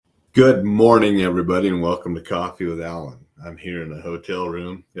Good morning, everybody, and welcome to Coffee with Alain. I'm here in a hotel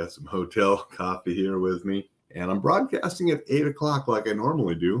room. Got some hotel coffee here with me, and I'm broadcasting at 8 o'clock like I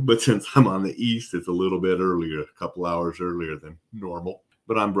normally do. But since I'm on the East, it's a little bit earlier, a couple hours earlier than normal.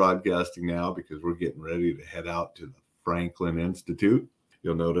 But I'm broadcasting now because we're getting ready to head out to the Franklin Institute.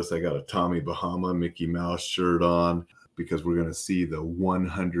 You'll notice I got a Tommy Bahama Mickey Mouse shirt on because we're going to see the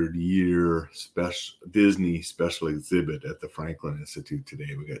 100-year Disney special exhibit at the Franklin Institute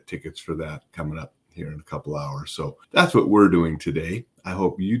today. We got tickets for that coming up here in a couple hours. So that's what we're doing today. I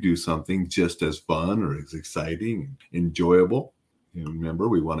hope you do something just as fun or as exciting and enjoyable. Remember,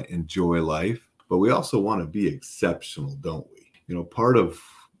 we want to enjoy life, but we also want to be exceptional, don't we? Part of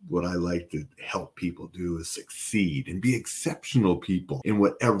what I like to help people do is succeed and be exceptional people in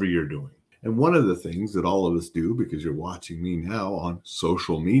whatever you're doing. And one of the things that all of us do, because you're watching me now on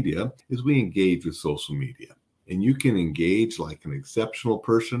social media, is we engage with social media. And you can engage like an exceptional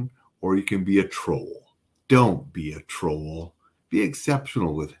person, or you can be a troll. Don't be a troll. Be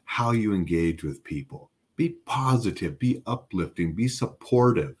exceptional with how you engage with people. Be positive, be uplifting, be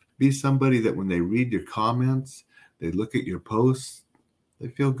supportive. Be somebody that when they read your comments, they look at your posts, they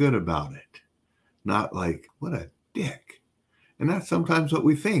feel good about it. Not like, what a dick. And that's sometimes what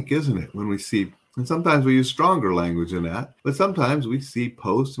we think, isn't it? When we see, and sometimes we use stronger language than that, but sometimes we see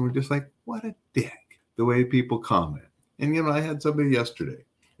posts and we're just like, what a dick, the way people comment. And I had somebody yesterday.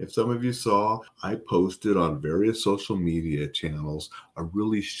 If some of you saw, I posted on various social media channels a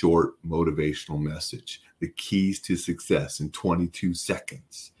really short motivational message, the keys to success in 22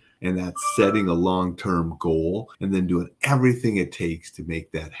 seconds. And that's setting a long-term goal and then doing everything it takes to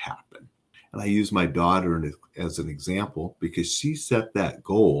make that happen. And I use my daughter as an example because she set that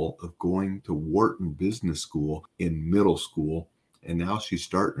goal of going to Wharton Business School in middle school, and now she's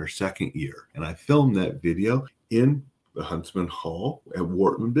starting her second year. And I filmed that video in the Huntsman Hall at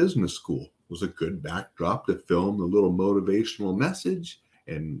Wharton Business School. It was a good backdrop to film the little motivational message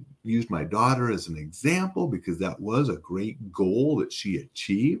and used my daughter as an example because that was a great goal that she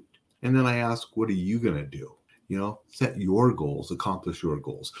achieved. And then I asked, what are you going to do? Set your goals, accomplish your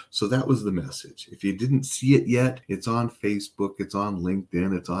goals. So that was the message. If you didn't see it yet, it's on Facebook, it's on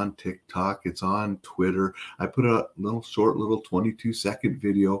LinkedIn, it's on TikTok, it's on Twitter. I put a short 22-second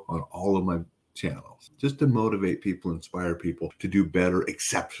video on all of my channels just to motivate people, inspire people to do better,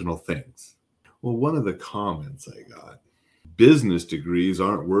 exceptional things. Well, one of the comments I got, business degrees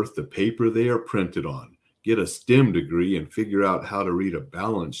aren't worth the paper they are printed on. Get a STEM degree and figure out how to read a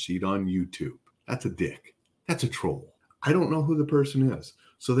balance sheet on YouTube. That's a dick. That's a troll. I don't know who the person is.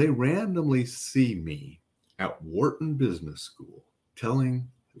 So they randomly see me at Wharton Business School telling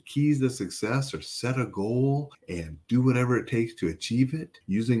the keys to success are set a goal and do whatever it takes to achieve it,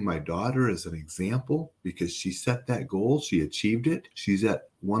 using my daughter as an example because she set that goal, she achieved it. She's at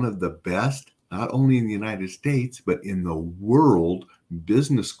one of the best, not only in the United States, but in the world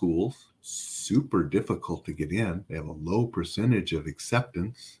business schools. Super difficult to get in. They have a low percentage of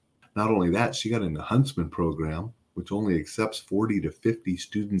acceptance. Not only that, she got in the Huntsman program, which only accepts 40 to 50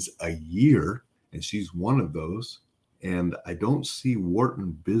 students a year, and she's one of those. And I don't see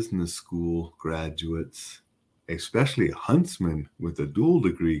Wharton Business School graduates, especially Huntsman with a dual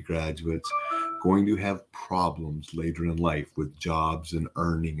degree graduates, going to have problems later in life with jobs and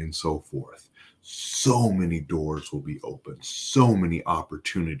earning and so forth. So many doors will be open. So many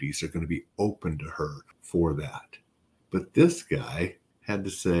opportunities are going to be open to her for that. But this guy had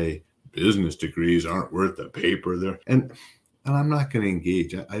to say, business degrees aren't worth the paper there. And I'm not going to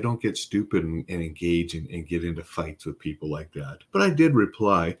engage. I don't get stupid and engage and get into fights with people like that. But I did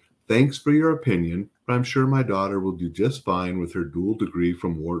reply, thanks for your opinion, but I'm sure my daughter will do just fine with her dual degree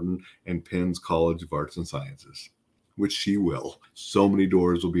from Wharton and Penn's College of Arts and Sciences, which she will. So many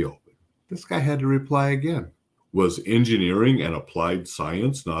doors will be open. This guy had to reply again. Was engineering and applied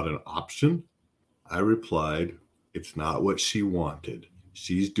science not an option? I replied, it's not what she wanted.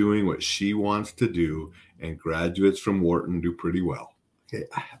 She's doing what she wants to do, and graduates from Wharton do pretty well. Okay,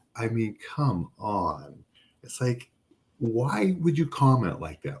 I mean, come on. It's like, why would you comment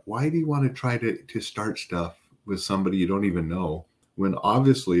like that? Why do you want to try to start stuff with somebody you don't even know when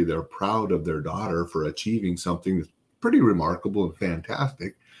obviously they're proud of their daughter for achieving something that's pretty remarkable and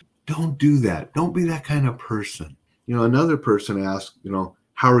fantastic? Don't do that. Don't be that kind of person. Another person asked,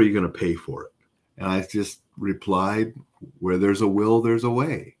 how are you going to pay for it? And I just replied, where there's a will, there's a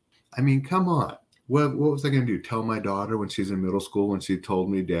way. I mean, come on. What was I going to do? Tell my daughter when she's in middle school, when she told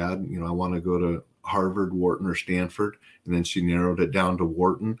me, Dad, I want to go to Harvard, Wharton, or Stanford. And then she narrowed it down to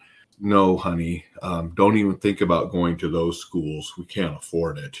Wharton. No, honey, don't even think about going to those schools. We can't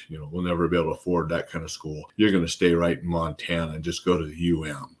afford it. We'll never be able to afford that kind of school. You're going to stay right in Montana and just go to the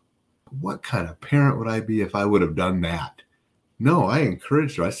UM. what kind of parent would I be if I would have done that? No, I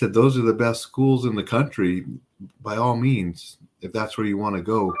encouraged her. I said, those are the best schools in the country. By all means, if that's where you want to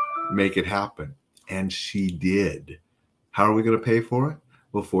go, make it happen. And she did. How are we going to pay for it?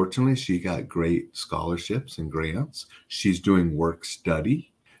 Well, fortunately, she got great scholarships and grants. She's doing work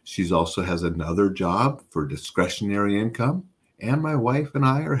study. She's also has another job for discretionary income. And my wife and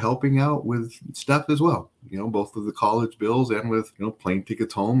I are helping out with stuff as well, both with the college bills and with, plane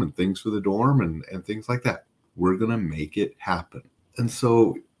tickets home and things for the dorm and things like that. We're going to make it happen. And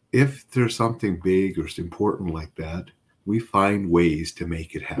so if there's something big or important like that, we find ways to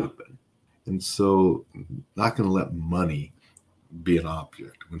make it happen. And so not going to let money be an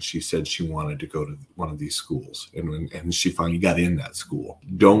object. When she said she wanted to go to one of these schools and she finally got in that school,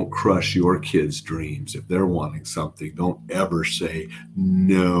 don't crush your kids' dreams. If they're wanting something, don't ever say,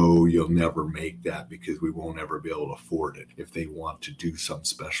 no, you'll never make that because we won't ever be able to afford it if they want to do some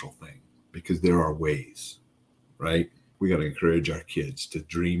special thing, because there are ways, right? We got to encourage our kids to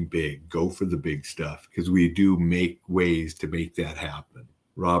dream big, go for the big stuff, because we do make ways to make that happen.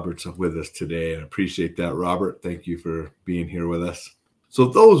 Robert's with us today, and I appreciate that. Robert, thank you for being here with us. So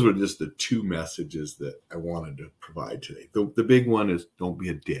those were just the two messages that I wanted to provide today. The big one is don't be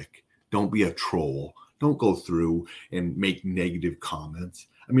a dick. Don't be a troll. Don't go through and make negative comments.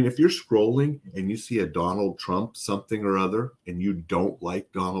 I mean, if you're scrolling and you see a Donald Trump something or other and you don't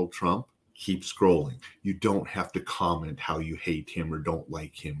like Donald Trump, keep scrolling. You don't have to comment how you hate him or don't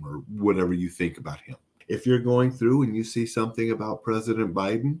like him or whatever you think about him. If you're going through and you see something about President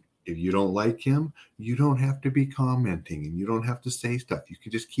Biden, if you don't like him, you don't have to be commenting and you don't have to say stuff. You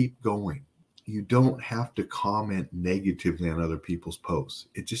can just keep going. You don't have to comment negatively on other people's posts.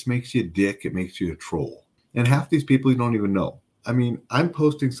 It just makes you a dick. It makes you a troll. And half these people you don't even know. I mean, I'm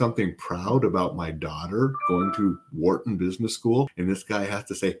posting something proud about my daughter going to Wharton Business School, and this guy has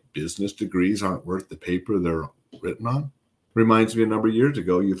to say business degrees aren't worth the paper they're written on. Reminds me a number of years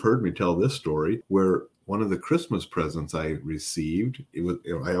ago, you've heard me tell this story, where one of the Christmas presents I received,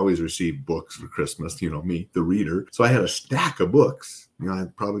 I always receive books for Christmas, me, the reader. So I had a stack of books. I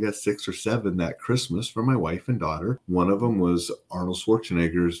probably got 6 or 7 that Christmas for my wife and daughter. One of them was Arnold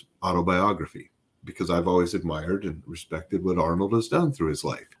Schwarzenegger's autobiography, because I've always admired and respected what Arnold has done through his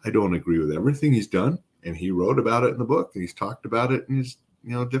life. I don't agree with everything he's done, and he wrote about it in the book, and he's talked about it in his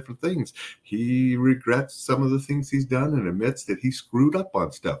different things. He regrets some of the things he's done and admits that he screwed up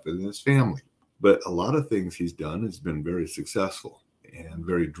on stuff in his family. But a lot of things he's done has been very successful and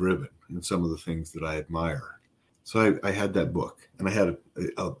very driven in some of the things that I admire. So I had that book, and I had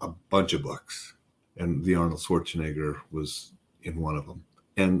a bunch of books, and the Arnold Schwarzenegger was in one of them.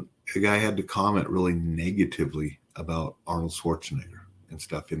 And the guy had to comment really negatively about Arnold Schwarzenegger and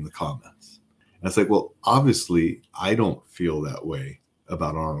stuff in the comments. And it's like, well, obviously I don't feel that way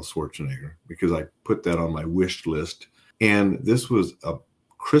about Arnold Schwarzenegger because I put that on my wish list. And this was a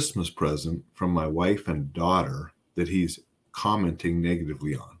Christmas present from my wife and daughter that he's commenting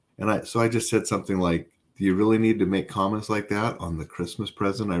negatively on. And so I just said something like, do you really need to make comments like that on the Christmas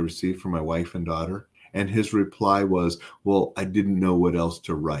present I received from my wife and daughter? And his reply was, well, I didn't know what else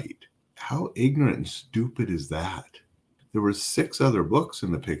to write. How ignorant and stupid is that? There were 6 other books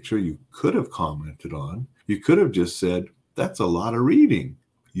in the picture you could have commented on. You could have just said, that's a lot of reading.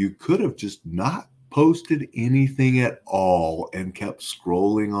 You could have just not posted anything at all and kept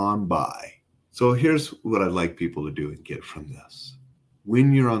scrolling on by. So here's what I'd like people to do and get from this.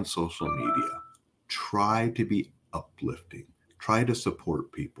 When you're on social media, try to be uplifting. Try to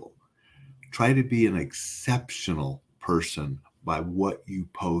support people. Try to be an exceptional person by what you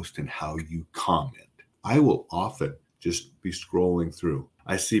post and how you comment. I will often just be scrolling through.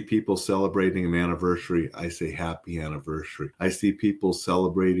 I see people celebrating an anniversary. I say happy anniversary. I see people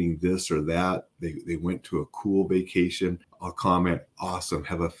celebrating this or that. They went to a cool vacation. I'll comment, awesome,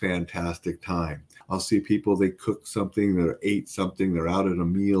 have a fantastic time. I'll see people, they cooked something, they ate something, they're out at a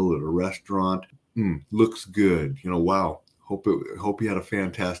meal at a restaurant. Looks good. Wow. Hope you had a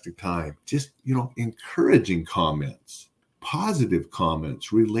fantastic time. Just, encouraging comments, positive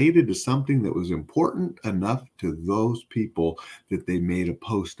comments related to something that was important enough to those people that they made a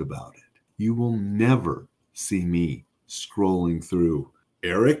post about it. You will never see me scrolling through.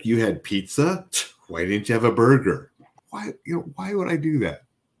 Eric, you had pizza? Why didn't you have a burger? Why would I do that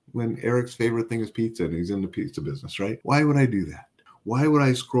when Eric's favorite thing is pizza and he's in the pizza business, right? Why would I do that? Why would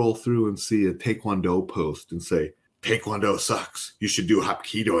I scroll through and see a Taekwondo post and say, Taekwondo sucks, you should do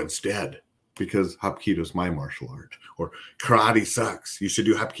Hapkido instead? Because Hapkido is my martial art. Or karate sucks, you should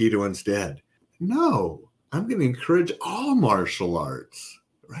do Hapkido instead. No, I'm going to encourage all martial arts,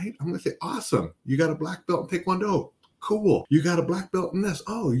 right? I'm going to say, awesome, you got a black belt in Taekwondo. Cool. You got a black belt in this.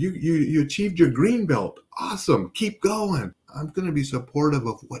 Oh, you achieved your green belt. Awesome. Keep going. I'm going to be supportive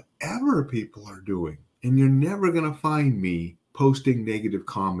of whatever people are doing. And you're never going to find me posting negative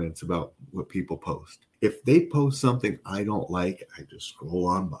comments about what people post. If they post something I don't like, I just scroll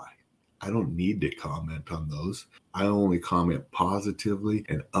on by. I don't need to comment on those. I only comment positively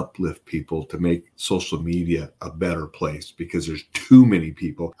and uplift people to make social media a better place, because there's too many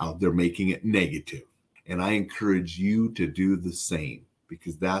people out there making it negative. And I encourage you to do the same,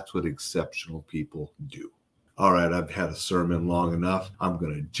 because that's what exceptional people do. All right, I've had a sermon long enough. I'm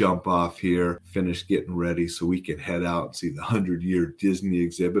going to jump off here, finish getting ready so we can head out and see the 100-year Disney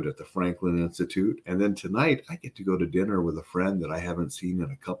exhibit at the Franklin Institute. And then tonight, I get to go to dinner with a friend that I haven't seen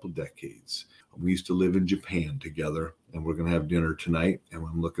in a couple decades. We used to live in Japan together, and we're going to have dinner tonight. And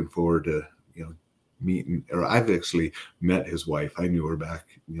I'm looking forward to, meeting, or I've actually met his wife. I knew her back,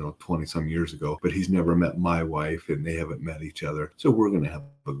 20 some years ago, but he's never met my wife, and they haven't met each other. So we're going to have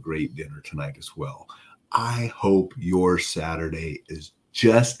a great dinner tonight as well. I hope your Saturday is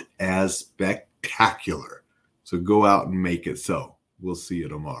just as spectacular. So go out and make it so. We'll see you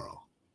tomorrow.